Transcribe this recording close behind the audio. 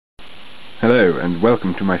Hello and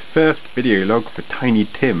welcome to my first video log for Tiny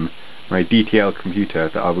Tim, my DTL computer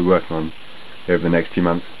that I'll be working on over the next few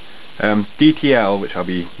months. DTL, which I'll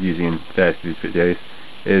be using in various of these videos,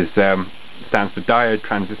 stands for Diode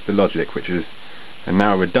Transistor Logic, which is a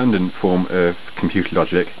now redundant form of computer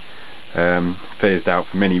logic, phased out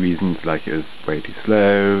for many reasons, like it was way too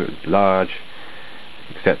slow, it was large,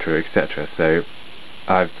 etc, etc. So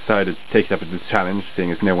I've decided to take it up as a challenge,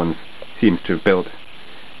 seeing as no one seems to have built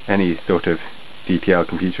any sort of DTL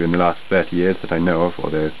computer in the last 30 years that I know of,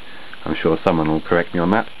 although I'm sure someone will correct me on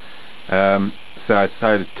that. So I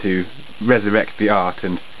decided to resurrect the art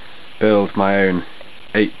and build my own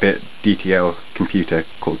 8-bit DTL computer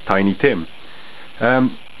called Tiny Tim.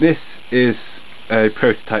 This is a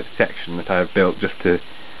prototype section that I have built just to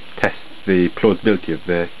test the plausibility of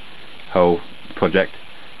the whole project.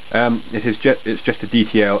 It's just a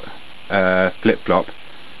DTL flip-flop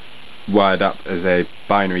wired up as a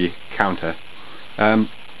binary counter.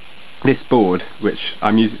 This board, which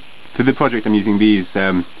I'm using for the project, I'm using these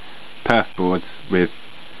perf boards with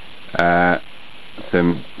diodes,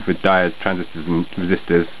 transistors and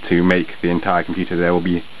resistors to make the entire computer. They will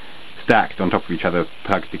be stacked on top of each other,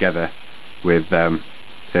 plugged together with so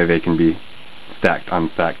they can be stacked,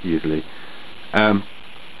 unstacked easily.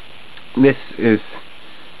 This is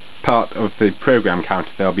part of the program counter.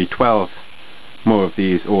 There'll be 12 more of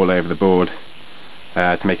these all over the board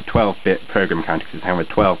to make a 12-bit program counter, because it's having a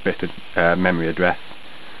 12-bit memory address.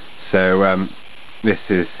 So this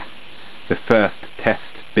is the first test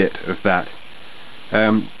bit of that.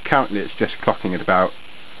 Currently it's just clocking at about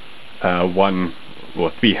 1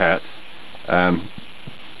 or 3 Hertz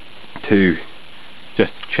to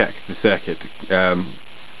just check the circuit.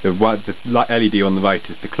 The LED on the right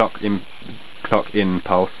is the clock in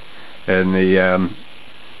pulse, and the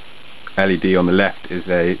LED on the left is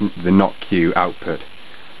the not Q output.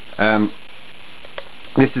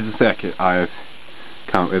 This is a circuit I've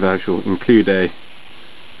come up with. I shall include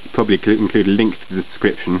probably include a link to the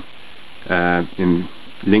description. I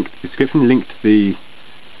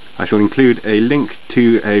shall include a link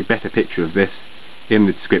to a better picture of this in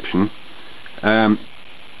the description.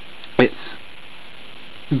 It's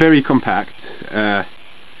very compact as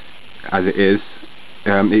it is.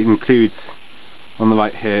 It includes, on the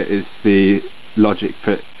right here is the logic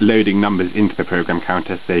for loading numbers into the program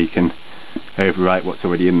counter, so you can overwrite what's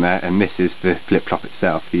already in there, and this is the flip-flop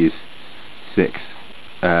itself, these 6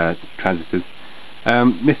 transistors.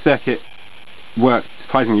 This circuit worked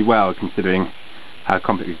surprisingly well considering how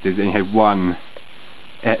complex it is. It only had one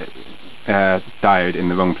diode in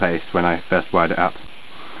the wrong place when I first wired it up.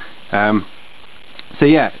 So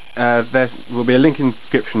yeah, there will be a link in the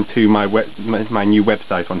description to my new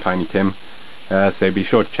website on Tiny Tim. So be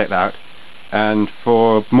sure to check that out, and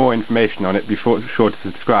for more information on it, be sure to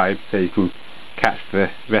subscribe so you can catch the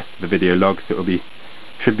rest of the video logs that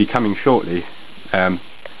should be coming shortly.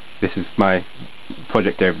 This is my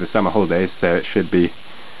project over the summer holidays, so it should be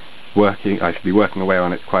working. I should be working away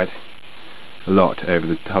on it quite a lot over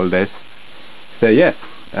the holidays. So yes,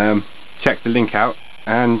 check the link out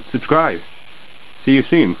and subscribe. See you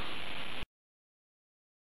soon.